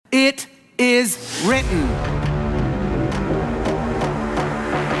It is written.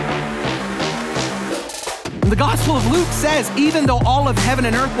 The Gospel of Luke says, even though all of heaven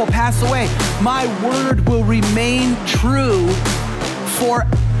and earth will pass away, my word will remain true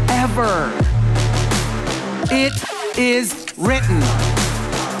forever. It is written.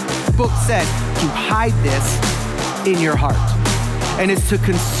 The book said to hide this in your heart. And it's to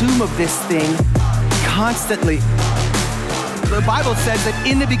consume of this thing constantly. The Bible says that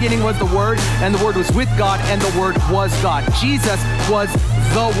in the beginning was the Word, and the Word was with God, and the Word was God. Jesus was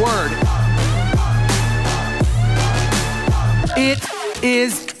the Word. It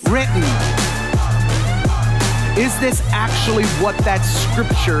is written. Is this actually what that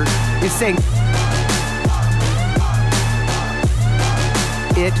scripture is saying?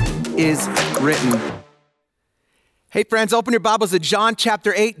 It is written. Hey friends, open your Bibles to John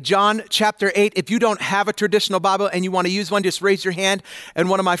chapter 8. John chapter 8. If you don't have a traditional Bible and you want to use one, just raise your hand and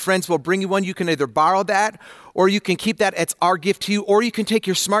one of my friends will bring you one. You can either borrow that or you can keep that. It's our gift to you. Or you can take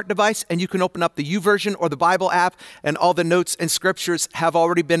your smart device and you can open up the YouVersion or the Bible app, and all the notes and scriptures have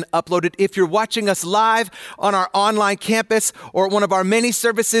already been uploaded. If you're watching us live on our online campus or one of our many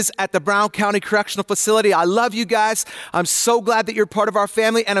services at the Brown County Correctional Facility, I love you guys. I'm so glad that you're part of our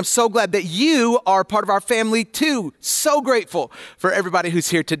family, and I'm so glad that you are part of our family too. So grateful for everybody who's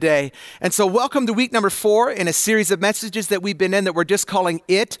here today. And so welcome to week number 4 in a series of messages that we've been in that we're just calling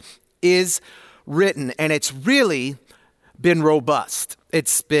It Is Written. And it's really been robust.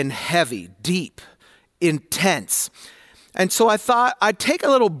 It's been heavy, deep, intense. And so I thought I'd take a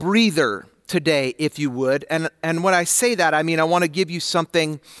little breather today, if you would. And when I say that, I mean I want to give you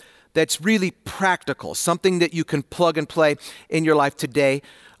something that's really practical, something that you can plug and play in your life today.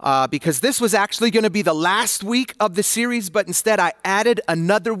 Because this was actually going to be the last week of the series, but instead I added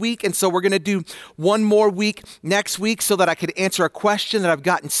another week. And so we're going to do one more week next week so that I could answer a question that I've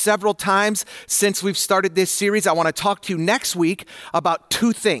gotten several times since we've started this series. I want to talk to you next week about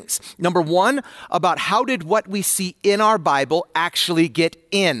 2 things. Number 1, about how did what we see in our Bible actually get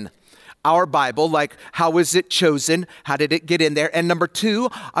in our Bible, like how was it chosen? How did it get in there? And number 2,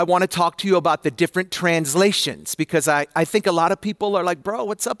 I want to talk to you about the different translations, because I think a lot of people are like, bro,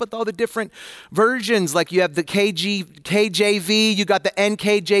 what's up with all the different versions? Like you have the KJV, you got the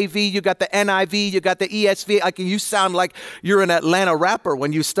NKJV, you got the NIV, you got the ESV. Like you sound like you're an Atlanta rapper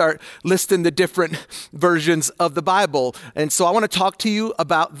when you start listing the different versions of the Bible. And so I want to talk to you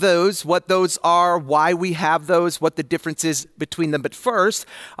about those, what those are, why we have those, what the difference is between them. But first,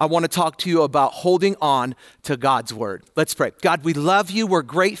 I want to talk to you about holding on to God's word. Let's pray. God, we love you. We're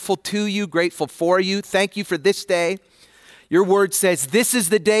grateful to you, grateful for you. Thank you for this day. Your word says this is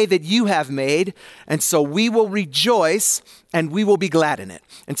the day that you have made, and so we will rejoice and we will be glad in it.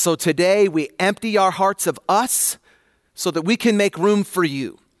 And so today we empty our hearts of us so that we can make room for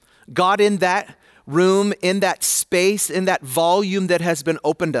you. God, in that room, in that space, in that volume that has been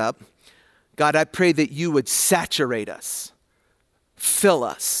opened up, God, I pray that you would saturate us, fill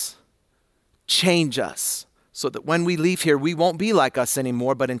us, change us, so that when we leave here, we won't be like us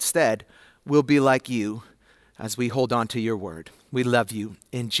anymore, but instead we'll be like you as we hold on to your word. We love you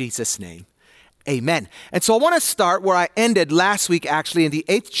in Jesus' name. Amen. And so I want to start where I ended last week, actually in the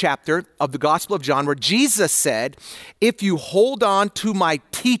 8th chapter of the Gospel of John, where Jesus said, if you hold on to my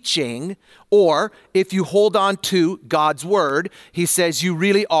teaching, or if you hold on to God's word, he says, you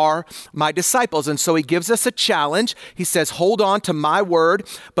really are my disciples. And so he gives us a challenge. He says, hold on to my word.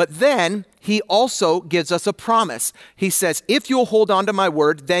 But then he also gives us a promise. He says, if you'll hold on to my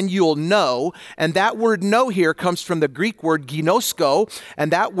word, then you'll know. And that word know here comes from the Greek word ginosko.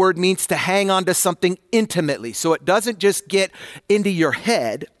 And that word means to hang on to something intimately. So it doesn't just get into your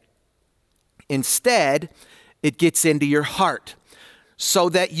head. Instead, it gets into your heart so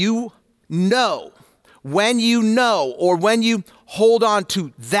that you know. When you know, or when you hold on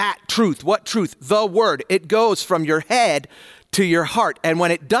to that truth. What truth? The word. It goes from your head to your heart. And when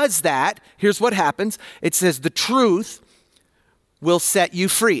it does that, here's what happens. It says the truth will set you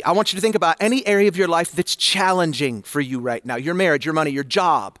free. I want you to think about any area of your life that's challenging for you right now. Your marriage, your money, your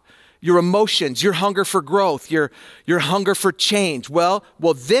job, your emotions, your hunger for growth, your hunger for change. Well,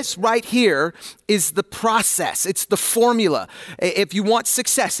 this right here is the process. It's the formula. If you want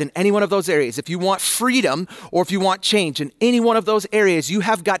success in any one of those areas, if you want freedom, or if you want change in any one of those areas, you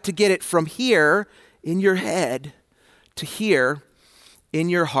have got to get it from here in your head to here in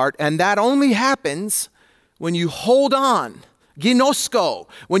your heart. And that only happens when you hold on, ginosko,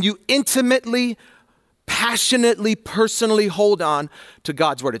 when you intimately passionately, personally hold on to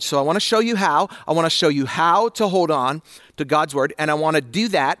God's word. So I want to show you how. I want to show you how to hold on to God's word. And I want to do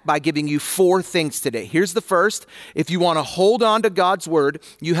that by giving you 4 things today. Here's the first. If you want to hold on to God's word,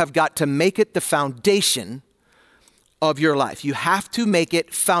 you have got to make it the foundation of your life. You have to make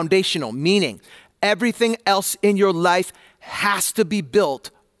it foundational, meaning everything else in your life has to be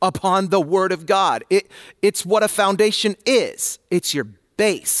built upon the word of God. It's what a foundation is. It's your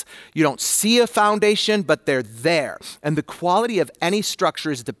base. You don't see a foundation, but they're there. And the quality of any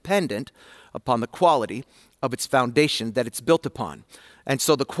structure is dependent upon the quality of its foundation that it's built upon. And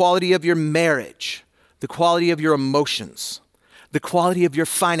so the quality of your marriage, the quality of your emotions, the quality of your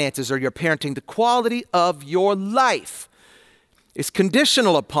finances or your parenting, the quality of your life is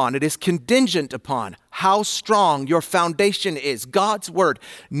conditional upon, it is contingent upon how strong your foundation is. God's word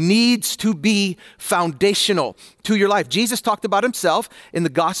needs to be foundational to your life. Jesus talked about himself in the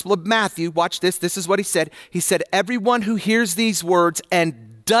Gospel of Matthew. Watch this. This is what he said. He said, everyone who hears these words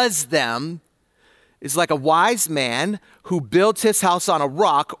and does them is like a wise man who builds his house on a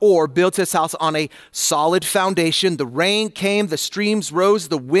rock or builds his house on a solid foundation. The rain came, the streams rose,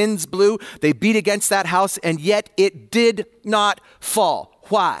 the winds blew, they beat against that house, and yet it did not fall.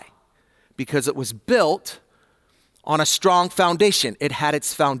 Why? Because it was built on a strong foundation. It had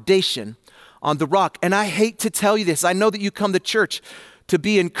its foundation on the rock. And I hate to tell you this. I know that you come to church to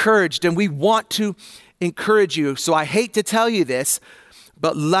be encouraged, and we want to encourage you. So I hate to tell you this,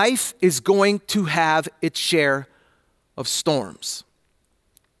 but life is going to have its share of storms.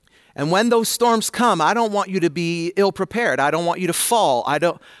 And when those storms come, I don't want you to be ill-prepared. I don't want you to fall. I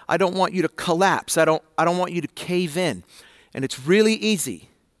don't want you to collapse. I don't want you to cave in. And it's really easy.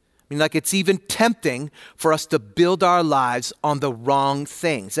 I mean, like it's even tempting for us to build our lives on the wrong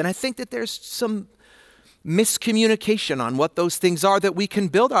things. And I think that there's some miscommunication on what those things are that we can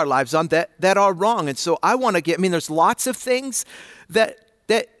build our lives on that are wrong. And so I want to there's lots of things that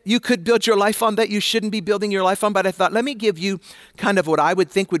you could build your life on that you shouldn't be building your life on. But I thought, let me give you kind of what I would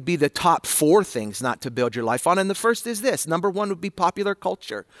think would be the top 4 things not to build your life on. And the first is this. Number 1 would be popular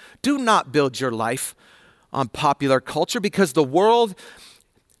culture. Do not build your life on popular culture because the world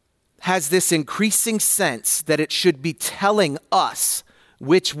has this increasing sense that it should be telling us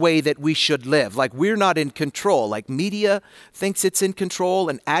which way that we should live. Like we're not in control. Like media thinks it's in control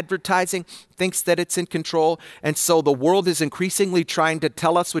and advertising thinks that it's in control. And so the world is increasingly trying to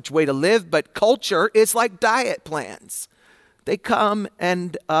tell us which way to live, but culture is like diet plans. They come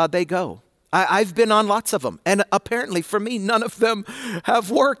and they go. I've been on lots of them. And apparently for me, none of them have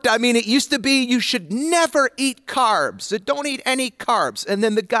worked. I mean, it used to be you should never eat carbs. Don't eat any carbs. And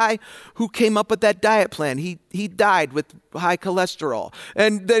then the guy who came up with that diet plan, he died with high cholesterol.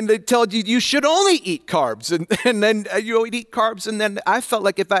 And then they told you should only eat carbs. And then you would eat carbs. And then I felt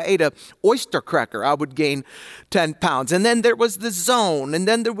like if I ate a oyster cracker, I would gain 10 pounds. And then there was the zone. And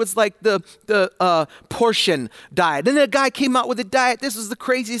then there was like the portion diet. And then a guy came out with a diet. This was the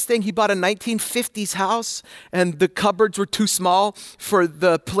craziest thing. He bought a 1950s house and the cupboards were too small for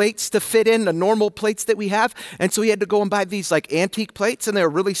the plates to fit in, the normal plates that we have. And so he had to go and buy these like antique plates and they were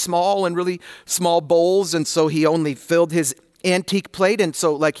really small and really small bowls. And so he only filled his antique plate. And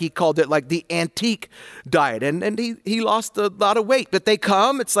so like he called it like the antique diet. And he lost a lot of weight. But they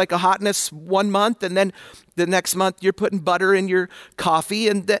come, it's like a hotness 1 month. And then the next month you're putting butter in your coffee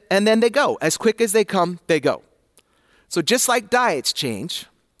and then they go. As quick as they come, they go. So just like diets change,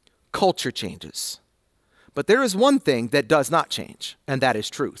 culture changes. But there is one thing that does not change, and that is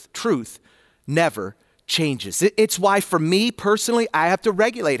truth. Truth never changes. It's why for me personally, I have to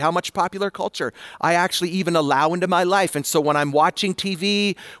regulate how much popular culture I actually even allow into my life. And so when I'm watching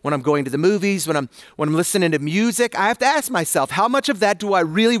TV, when I'm going to the movies, when I'm listening to music, I have to ask myself, how much of that do I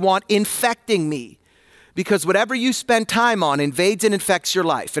really want infecting me? Because whatever you spend time on invades and infects your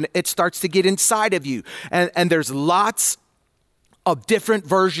life, and it starts to get inside of you. And there's lots of different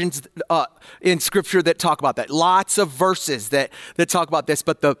versions in Scripture that talk about that. Lots of verses that talk about this.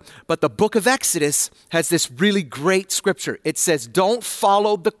 But the book of Exodus has this really great Scripture. It says, don't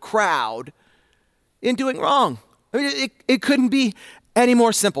follow the crowd in doing wrong. I mean, it couldn't be any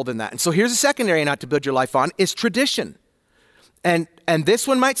more simple than that. And so here's a second area not to build your life on is tradition. And this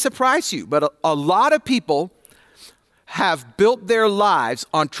one might surprise you, but a lot of people have built their lives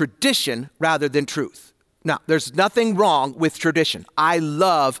on tradition rather than truth. Now, there's nothing wrong with tradition. I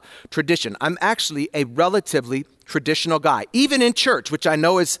love tradition. I'm actually a relatively traditional guy, even in church, which I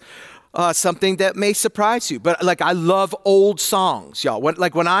know is something that may surprise you. But like, I love old songs, y'all.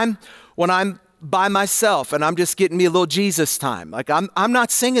 When I'm by myself and I'm just getting me a little Jesus time. Like I'm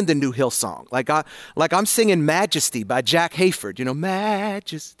not singing the new Hillsong. Like I'm singing Majesty by Jack Hayford. You know,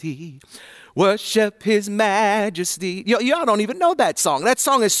 Majesty, worship his majesty. Y'all don't even know that song. That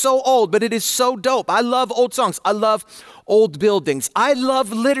song is so old, but it is so dope. I love old songs. I love old buildings. I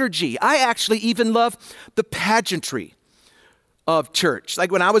love liturgy. I actually even love the pageantry of church.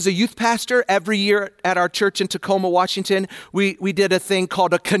 Like when I was a youth pastor, every year at our church in Tacoma, Washington, we did a thing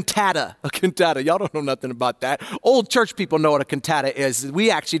called a cantata. A cantata. Y'all don't know nothing about that. Old church people know what a cantata is. We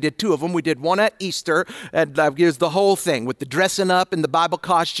actually did two of them. We did one at Easter, and it was the whole thing with the dressing up and the Bible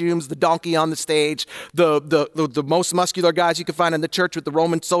costumes, the donkey on the stage, the most muscular guys you could find in the church with the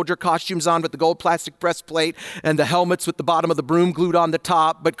Roman soldier costumes on with the gold plastic breastplate and the helmets with the bottom of the broom glued on the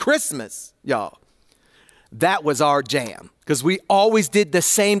top. But Christmas, y'all, that was our jam because we always did the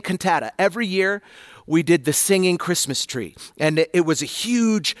same cantata. Every year we did the singing Christmas tree, and it was a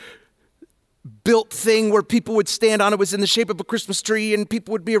huge built thing where people would stand on it. It was in the shape of a Christmas tree and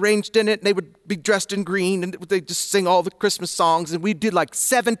people would be arranged in it and they would be dressed in green and they just sing all the Christmas songs. And we did like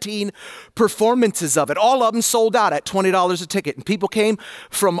 17 performances of it. All of them sold out at $20 a ticket, and people came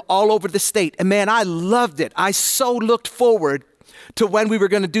from all over the state. And man, I loved it. I so looked forward to when we were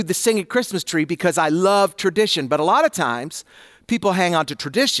going to do the singing Christmas tree because I love tradition. But a lot of times people hang on to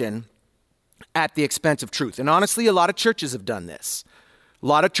tradition at the expense of truth. And honestly, a lot of churches have done this. A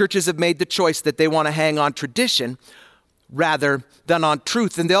lot of churches have made the choice that they want to hang on tradition rather than on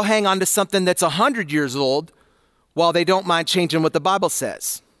truth. And they'll hang on to something that's 100 years old while they don't mind changing what the Bible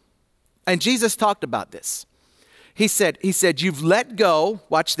says. And Jesus talked about this. He said, you've let go,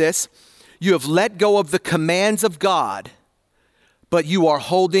 watch this, you have let go of the commands of God, but you are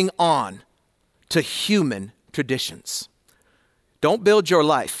holding on to human traditions. Don't build your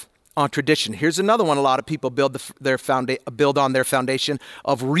life on tradition. Here's another one. A lot of people build on their foundation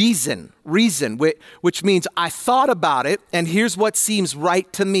of reason, which means I thought about it, and here's what seems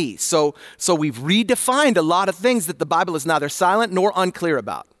right to me. So we've redefined a lot of things that the Bible is neither silent nor unclear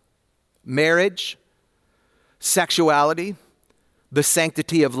about. Marriage, sexuality, the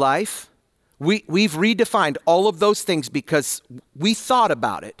sanctity of life. We've redefined all of those things because we thought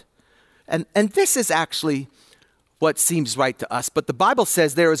about it. And this is actually what seems right to us. But the Bible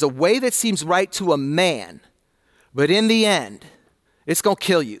says there is a way that seems right to a man, but in the end, it's going to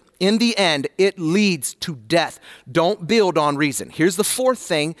kill you. In the end, it leads to death. Don't build on reason. Here's the fourth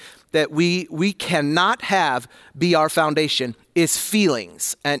thing that we cannot have be our foundation is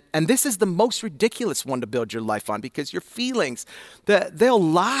feelings. And this is the most ridiculous one to build your life on because your feelings, they'll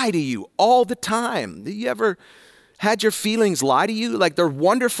lie to you all the time. You ever had your feelings lie to you? Like they're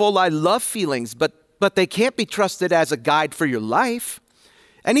wonderful. I love feelings, but they can't be trusted as a guide for your life.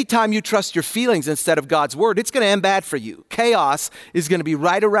 Anytime you trust your feelings instead of God's word, it's going to end bad for you. Chaos is going to be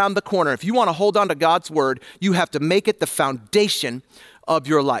right around the corner. If you want to hold on to God's word, you have to make it the foundation of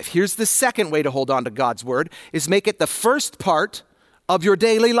your life. Here's the second way to hold on to God's word is make it the first part of your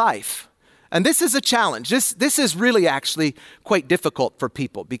daily life. And this is a challenge. This is really actually quite difficult for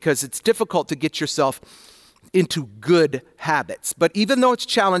people because it's difficult to get yourself into good habits. But even though it's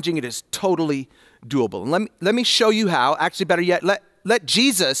challenging, it is totally doable. And let me show you how. Actually, better yet, let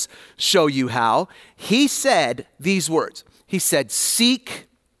Jesus show you how. He said these words. He said, seek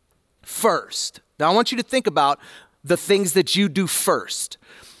first. Now, I want you to think about the things that you do first,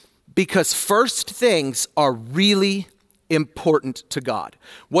 because first things are really important to God.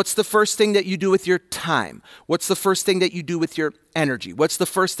 What's the first thing that you do with your time? What's the first thing that you do with your energy? What's the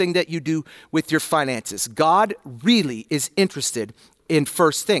first thing that you do with your finances? God really is interested in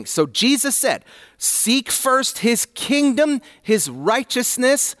first things. So Jesus said, seek first his kingdom, his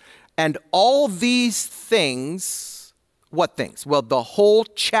righteousness, and all these things. What things? Well, the whole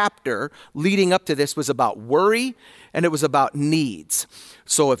chapter leading up to this was about worry and it was about needs.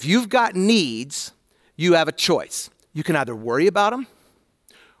 So if you've got needs, you have a choice. You can either worry about them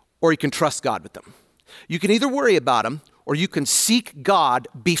or you can trust God with them. You can either worry about them or you can seek God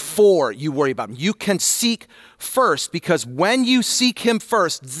before you worry about him. You can seek first because when you seek him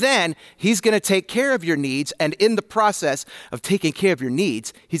first, then he's going to take care of your needs. And in the process of taking care of your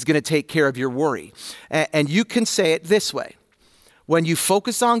needs, he's going to take care of your worry. And you can say it this way. When you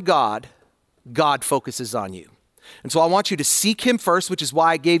focus on God, God focuses on you. And so I want you to seek him first, which is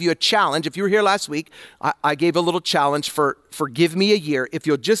why I gave you a challenge. If you were here last week, I gave a little challenge for give me a year. If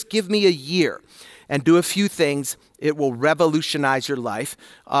you'll just give me a year. and do a few things. It will revolutionize your life.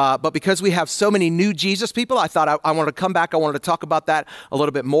 But because we have so many new Jesus people, I thought I wanted to come back. I wanted to talk about that a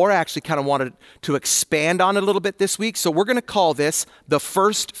little bit more. I actually kind of wanted to expand on it a little bit this week. So we're going to call this the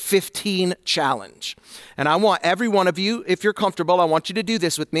First 15 Challenge. And I want every one of you, if you're comfortable, I want you to do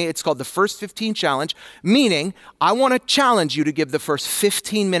this with me. It's called the First 15 Challenge, meaning I want to challenge you to give the first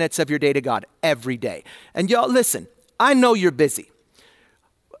 15 minutes of your day to God every day. And y'all, listen, I know you're busy.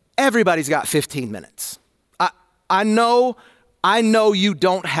 Everybody's got 15 minutes. I know you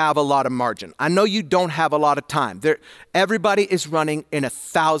don't have a lot of margin. I know you don't have a lot of time. Everybody is running in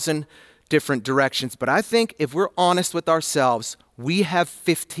 1,000 different directions. But I think if we're honest with ourselves, we have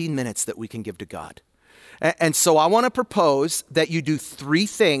 15 minutes that we can give to God. And so I want to propose that you do 3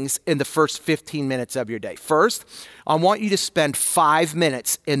 things in the first 15 minutes of your day. First, I want you to spend 5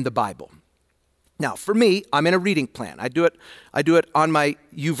 minutes in the Bible. Now, for me, I'm in a reading plan. I do it on my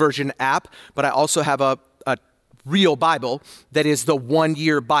YouVersion app, but I also have a real Bible that is the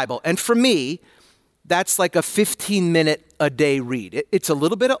 1-year Bible. And for me, that's like a 15-minute a day read. It's a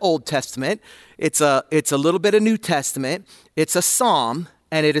little bit of Old Testament. It's a little bit of New Testament. It's a Psalm,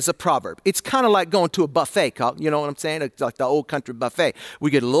 and it is a proverb. It's kind of like going to a buffet, you know what I'm saying? It's like the old country buffet.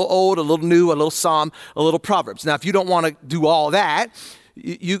 We get a little old, a little new, a little Psalm, a little Proverbs. Now, if you don't want to do all that,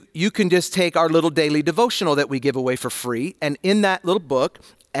 you can just take our little daily devotional that we give away for free, and in that little book,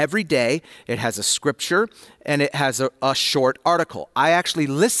 every day, it has a scripture and it has a short article. I actually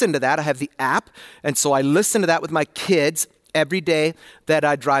listen to that. I have the app, and so I listen to that with my kids every day that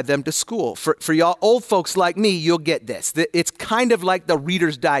I drive them to school. For y'all old folks like me, you'll get this. It's kind of like the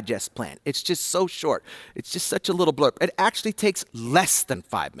Reader's Digest plan. It's just so short. It's just such a little blurb. It actually takes less than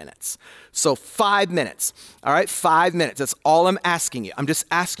 5 minutes. So 5 minutes, all right? 5 minutes. That's all I'm asking you. I'm just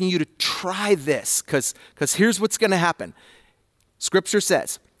asking you to try this because here's what's going to happen. Scripture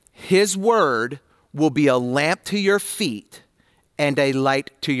says, His word will be a lamp to your feet and a light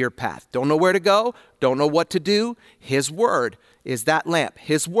to your path. Don't know where to go, don't know what to do. His word is that lamp.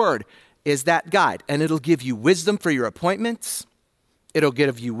 His word is that guide. And it'll give you wisdom for your appointments. It'll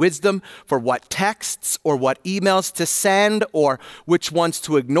give you wisdom for what texts or what emails to send or which ones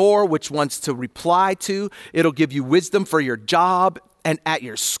to ignore, which ones to reply to. It'll give you wisdom for your job and at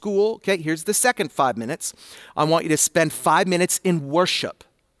your school. Okay, here's the second 5 minutes. I want you to spend 5 minutes in worship.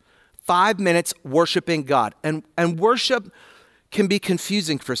 5 minutes worshiping God. And worship can be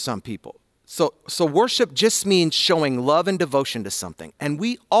confusing for some people. So worship just means showing love and devotion to something. And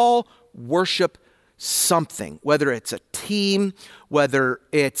we all worship something, whether it's a team, whether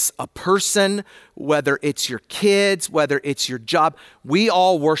it's a person, whether it's your kids, whether it's your job. We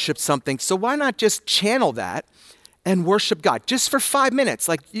all worship something. So why not just channel that and worship God just for 5 minutes?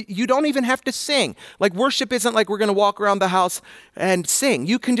 Like you don't even have to sing. Like worship isn't like we're going to walk around the house and sing.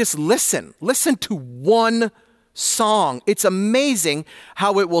 You can just listen to one song. It's amazing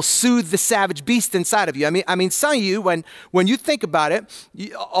how it will soothe the savage beast inside of you. I mean, some of you, when you think about it,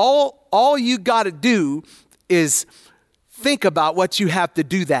 all you got to do is think about what you have to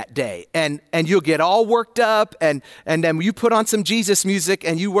do that day, and you'll get all worked up, and then you put on some Jesus music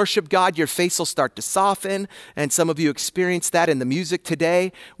and you worship God, your face will start to soften. And some of you experienced that in the music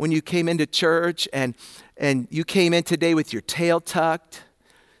today when you came into church, and you came in today with your tail tucked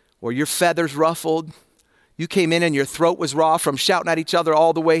or your feathers ruffled. You came in and your throat was raw from shouting at each other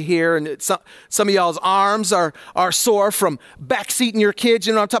all the way here. And some of y'all's arms are sore from backseating your kids.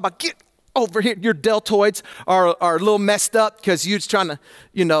 You know what I'm talking about? Get over here. Your deltoids are a little messed up because you're trying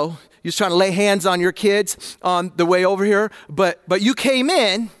to lay hands on your kids on the way over here. But you came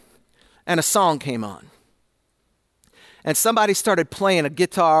in and a song came on. And somebody started playing a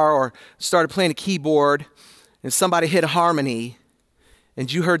guitar or started playing a keyboard, and somebody hit a harmony,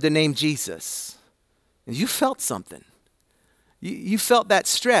 and you heard the name Jesus. And you felt something. You felt that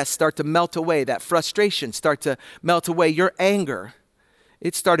stress start to melt away, that frustration start to melt away, your anger.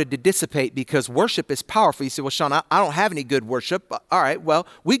 It started to dissipate because worship is powerful. You say, well, Sean, I don't have any good worship. All right, well,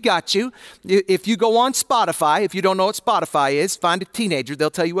 we got you. If you go on Spotify, if you don't know what Spotify is, find a teenager. They'll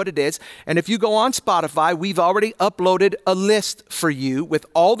tell you what it is. And if you go on Spotify, we've already uploaded a list for you with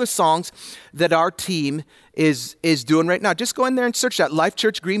all the songs that our team is doing right now. Just go in there and search that Life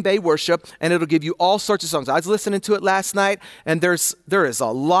Church Green Bay Worship, and it'll give you all sorts of songs. I was listening to it last night, and there is a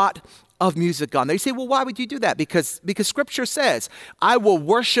lot of music on there. You say, well, why would you do that? Because Scripture says, I will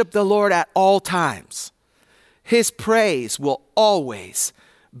worship the Lord at all times. His praise will always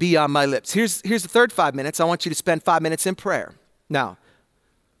be on my lips. Here's the third 5 minutes. I want you to spend 5 minutes in prayer. Now,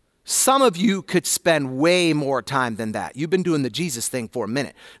 some of you could spend way more time than that. You've been doing the Jesus thing for a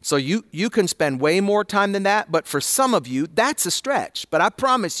minute. So you can spend way more time than that. But for some of you, that's a stretch. But I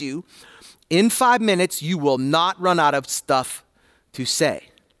promise you, In 5 minutes, you will not run out of stuff to say.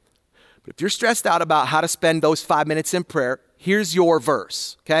 But if you're stressed out about how to spend those 5 minutes in prayer, here's your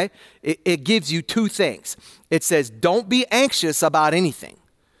verse, okay? It gives you two things. It says, don't be anxious about anything,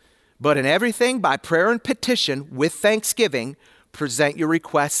 but in everything by prayer and petition with thanksgiving, present your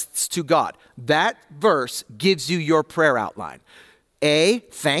requests to God. That verse gives you your prayer outline. A,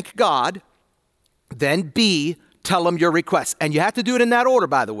 thank God. Then B, tell him your requests. And you have to do it in that order,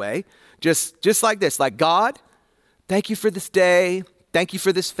 by the way. Just like this, like, God, thank you for this day. Thank you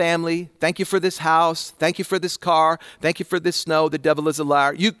for this family. Thank you for this house. Thank you for this car. Thank you for this snow. The devil is a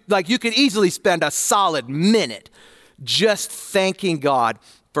liar. You could easily spend a solid minute just thanking God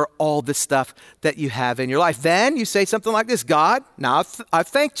for all the stuff that you have in your life. Then you say something like this, God, now I've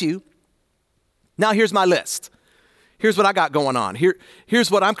thanked you. Now here's my list. Here's what I got going on. Here's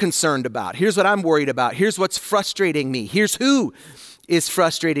what I'm concerned about. Here's what I'm worried about. Here's what's frustrating me. Here's who is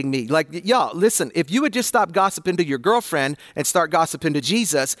frustrating me. Like, y'all, listen, if you would just stop gossiping to your girlfriend and start gossiping to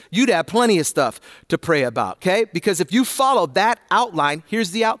Jesus, you'd have plenty of stuff to pray about, okay? Because if you follow that outline,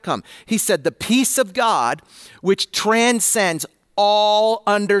 here's the outcome. He said, the peace of God, which transcends all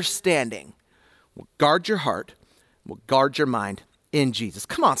understanding, will guard your heart, will guard your mind in Jesus.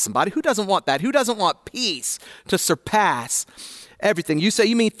 Come on, somebody. Who doesn't want that? Who doesn't want peace to surpass everything? You say,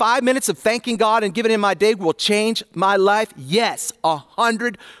 you mean 5 minutes of thanking God and giving him my day will change my life? Yes,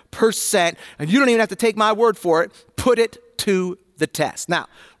 100%. And you don't even have to take my word for it. Put it to the test. Now,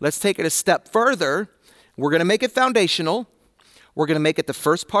 let's take it a step further. We're going to make it foundational. We're going to make it the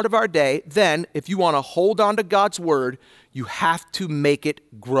first part of our day. Then, if you want to hold on to God's word, you have to make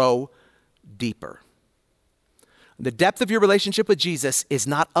it grow deeper. The depth of your relationship with Jesus is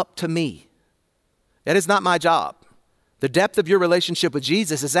not up to me. That is not my job. The depth of your relationship with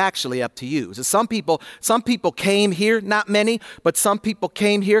Jesus is actually up to you. So some people came here, not many, but some people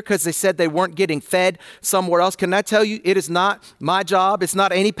came here because they said they weren't getting fed somewhere else. Can I tell you, it is not my job. It's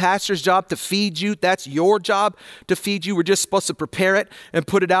not any pastor's job to feed you. That's your job to feed you. We're just supposed to prepare it and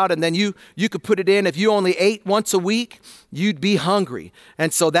put it out, and then you could put it in. If you only ate once a week, you'd be hungry.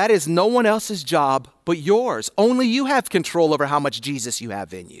 And so that is no one else's job but yours. Only you have control over how much Jesus you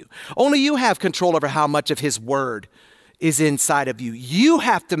have in you. Only you have control over how much of his word is inside of you. You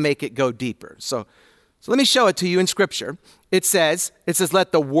have to make it go deeper. So let me show it to you in scripture. It says,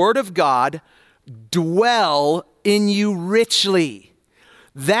 let the word of God dwell in you richly.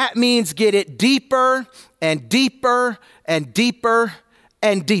 That means get it deeper and deeper and deeper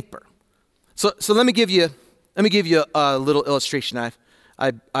and deeper. So let me give you a little illustration.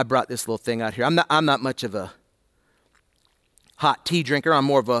 I brought this little thing out here. I'm not much of a hot tea drinker. I'm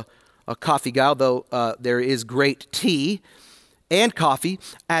more of a coffee guy, although there is great tea and coffee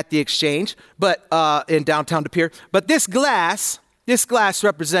at the Exchange, but in downtown De Pere. But this glass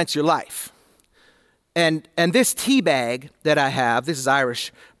represents your life. And this tea bag that I have, this is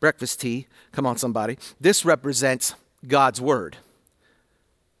Irish breakfast tea. Come on, somebody. This represents God's word.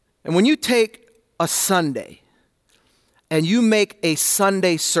 And when you take a Sunday and you make a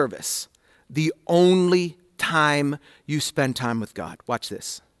Sunday service the only time you spend time with God, watch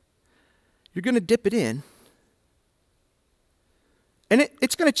this. You're going to dip it in, and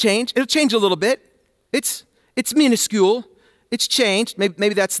it's going to change. It'll change a little bit. It's minuscule. It's changed.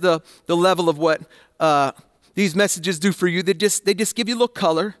 Maybe that's the level of what these messages do for you. They just give you a little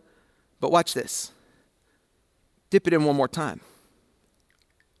color. But watch this. Dip it in one more time,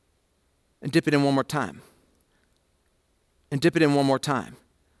 and dip it in one more time, and dip it in one more time.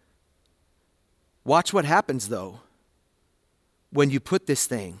 Watch what happens, though, when you put this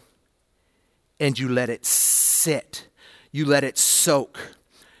thing and you let it sit, you let it soak,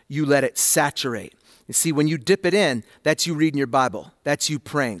 you let it saturate. You see, when you dip it in, that's you reading your Bible. That's you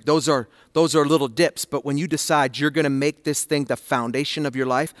praying. Those are little dips. But when you decide you're going to make this thing the foundation of your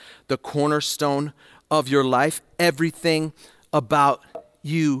life, the cornerstone of your life, everything about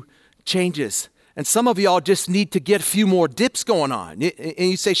you changes. And some of y'all just need to get a few more dips going on. And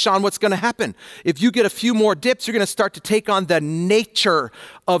you say, Sean, what's going to happen? If you get a few more dips, you're going to start to take on the nature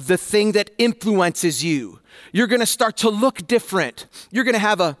of the thing that influences you. You're going to start to look different. You're going to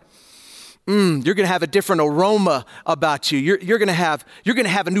have a different aroma about you. You're going to have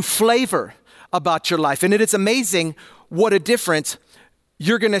a new flavor about your life. And it is amazing what a difference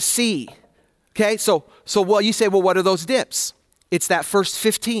you're going to see. Okay? So you say, well, what are those dips? It's that first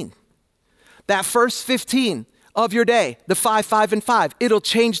 15. That first 15 of your day, the 5, 5, and 5, it'll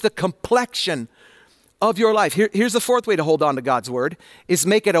change the complexion of your life. Here's the fourth way to hold on to God's word, is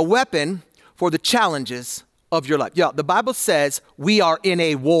make it a weapon for the challenges of your life. Yeah, the Bible says we are in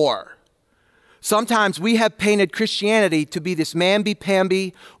a war. Sometimes we have painted Christianity to be this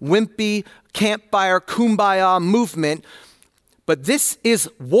mamby-pamby, wimpy, campfire, kumbaya movement, but this is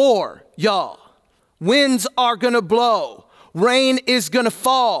war, y'all. Winds are gonna blow. Rain is gonna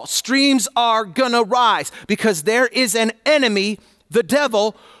fall. Streams are gonna rise because there is an enemy, the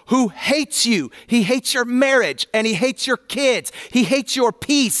devil, who hates you. He hates your marriage and he hates your kids. He hates your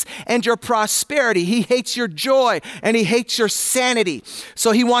peace and your prosperity. He hates your joy and he hates your sanity.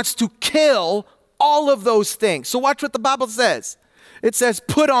 So he wants to kill all of those things. So watch what the Bible says. It says,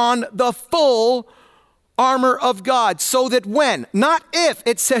 put on the full armor of God so that when, not if,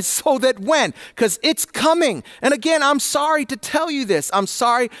 it says so that when, because it's coming. And again, I'm sorry to tell you this. I'm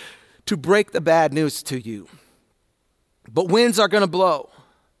sorry to break the bad news to you. But winds are going to blow.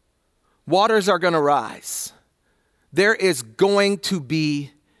 Waters are going to rise. There is going to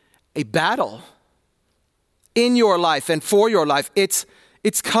be a battle in your life and for your life. It's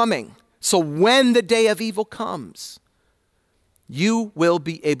coming. So when the day of evil comes, you will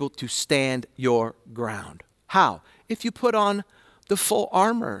be able to stand your ground. How? If you put on the full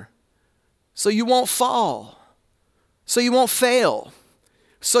armor. So you won't fall. So you won't fail.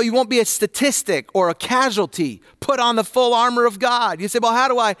 So you won't be a statistic or a casualty. Put on the full armor of God. You say, well, how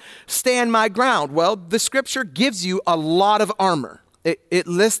do I stand my ground? Well, the scripture gives you a lot of armor. It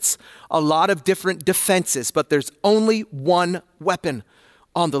lists a lot of different defenses, but there's only one weapon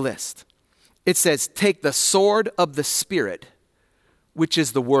on the list. It says, take the sword of the Spirit, which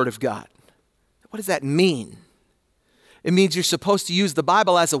is the word of God. What does that mean? It means you're supposed to use the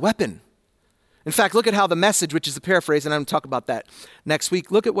Bible as a weapon. In fact, look at how the Message, which is the paraphrase, and I'm going to talk about that next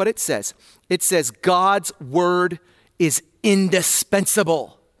week. Look at what it says. It says, God's word is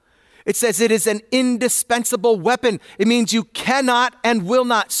indispensable. It says it is an indispensable weapon. It means you cannot and will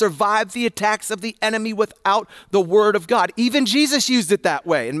not survive the attacks of the enemy without the word of God. Even Jesus used it that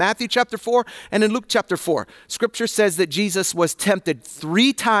way in Matthew chapter 4 and in Luke chapter 4. Scripture says that Jesus was tempted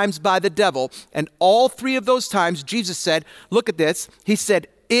 3 times by the devil, and all 3 of those times Jesus said, look at this, he said,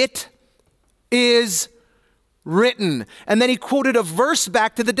 it is written. And then he quoted a verse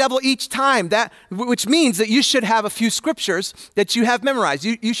back to the devil each time, which means that you should have a few scriptures that you have memorized.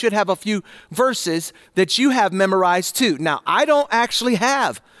 You should have a few verses that you have memorized too. Now, I don't actually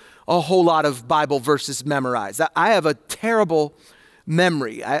have a whole lot of Bible verses memorized. I have a terrible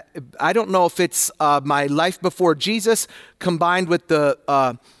memory. I don't know if it's my life before Jesus combined with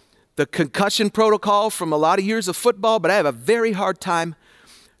the concussion protocol from a lot of years of football, but I have a very hard time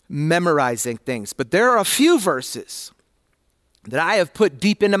memorizing things. But there are a few verses that I have put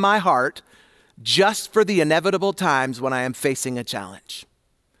deep into my heart just for the inevitable times when I am facing a challenge.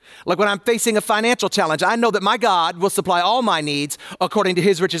 Like when I'm facing a financial challenge, I know that my God will supply all my needs according to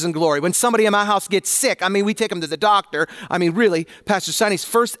his riches and glory. When somebody in my house gets sick, we take them to the doctor. Really, Pastor Sonny's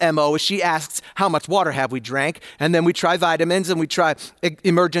first MO is she asks, how much water have we drank? And then we try vitamins and we try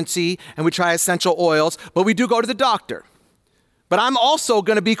emergency and we try essential oils, but we do go to the doctor. But I'm also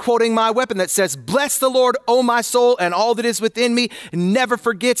going to be quoting my weapon that says, bless the Lord, O my soul, and all that is within me. Never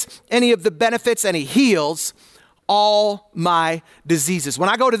forgets any of the benefits, and he heals all my diseases. When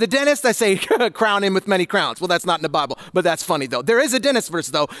I go to the dentist, I say, crown him with many crowns. Well, that's not in the Bible, but that's funny though. There is a dentist verse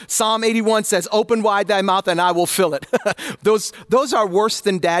though. Psalm 81 says, open wide thy mouth and I will fill it. Those are worse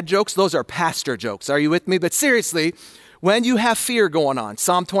than dad jokes. Those are pastor jokes. Are you with me? But seriously, when you have fear going on,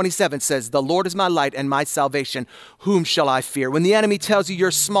 Psalm 27 says, the Lord is my light and my salvation. Whom shall I fear? When the enemy tells you you're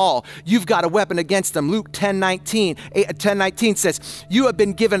small, you've got a weapon against them. Luke 10:19 says, you have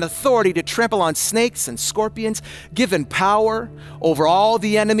been given authority to trample on snakes and scorpions, given power over all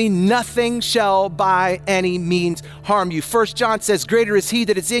the enemy. Nothing shall by any means harm you. 1 John says, greater is he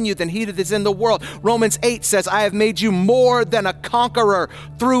that is in you than he that is in the world. Romans 8 says, I have made you more than a conqueror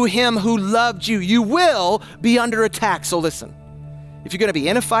through him who loved you. You will be under attack. So listen, if you're going to be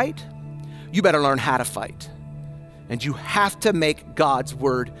in a fight, you better learn how to fight. And you have to make God's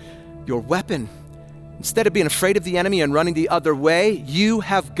word your weapon. Instead of being afraid of the enemy and running the other way, you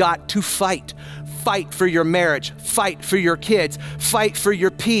have got to fight. Fight for your marriage. Fight for your kids. Fight for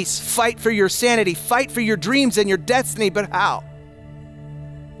your peace. Fight for your sanity. Fight for your dreams and your destiny. But how?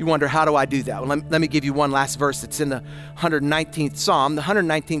 You wonder, how do I do that? Well, let me give you one last verse. It's in the 119th Psalm. The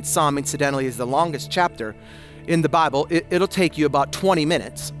 119th Psalm, incidentally, is the longest chapter in the Bible. It'll take you about 20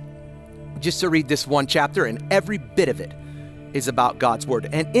 minutes just to read this one chapter, and every bit of it is about God's word.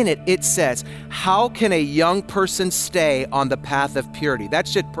 And in it, it says, how can a young person stay on the path of purity? That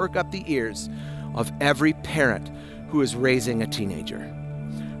should perk up the ears of every parent who is raising a teenager.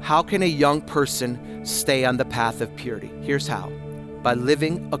 How can a young person stay on the path of purity? Here's how: by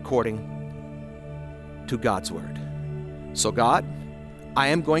living according to God's word. So God, I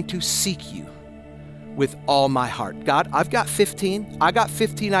am going to seek you with all my heart. God, I've got 15. I got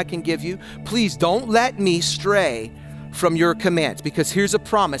 15 I can give you. Please don't let me stray from your commands, because here's a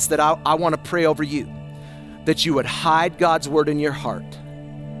promise that I want to pray over you, that you would hide God's word in your heart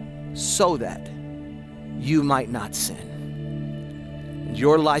so that you might not sin. And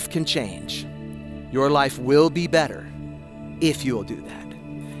your life can change. Your life will be better if you will do that.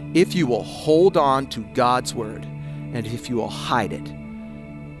 If you will hold on to God's word, and if you will hide it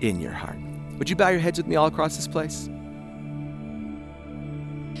in your heart. Would you bow your heads with me all across this place?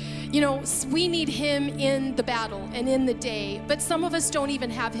 You know, we need him in the battle and in the day, but some of us don't even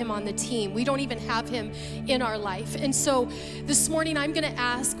have him on the team. We don't even have him in our life. And so this morning, I'm going to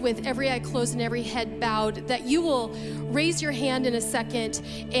ask, with every eye closed and every head bowed, that you will raise your hand in a second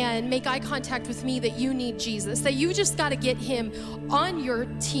and make eye contact with me that you need Jesus, that you just got to get him on your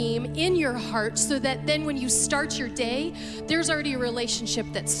team, in your heart, so that then when you start your day, there's already a relationship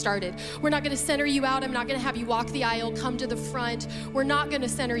that's started. We're not going to center you out. I'm not going to have you walk the aisle, come to the front. We're not going to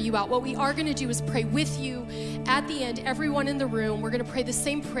center you out. What we are going to do is pray with you at the end, everyone in the room. We're going to pray the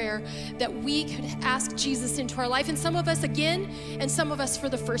same prayer that we could ask Jesus into our life. And some of us again, and some of us for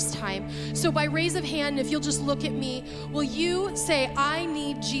the first time. So by raise of hand, if you'll just look at me, will you say, I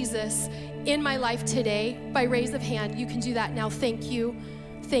need Jesus in my life today? By raise of hand, you can do that now. Thank you.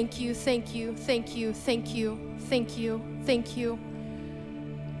 Thank you. Thank you. Thank you. Thank you. Thank you. Thank you.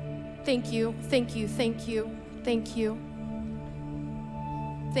 Thank you. Thank you. Thank you. Thank you.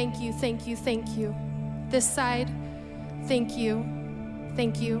 Thank you, thank you, thank you. This side, thank you,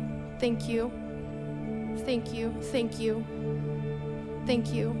 thank you, thank you, thank you, thank you,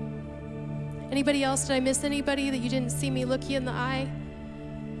 thank you. Anybody else? Did I miss anybody that you didn't see me look you in the eye?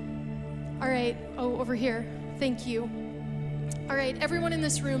 All right, oh, over here, thank you. All right, everyone in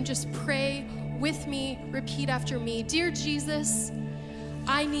this room, just pray with me, repeat after me. Dear Jesus,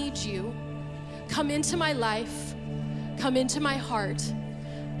 I need you. Come into my life, come into my heart.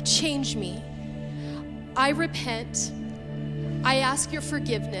 Change me. I repent. I ask your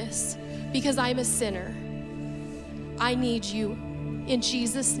forgiveness because I'm a sinner. I need you. In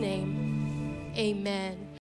Jesus' name, amen.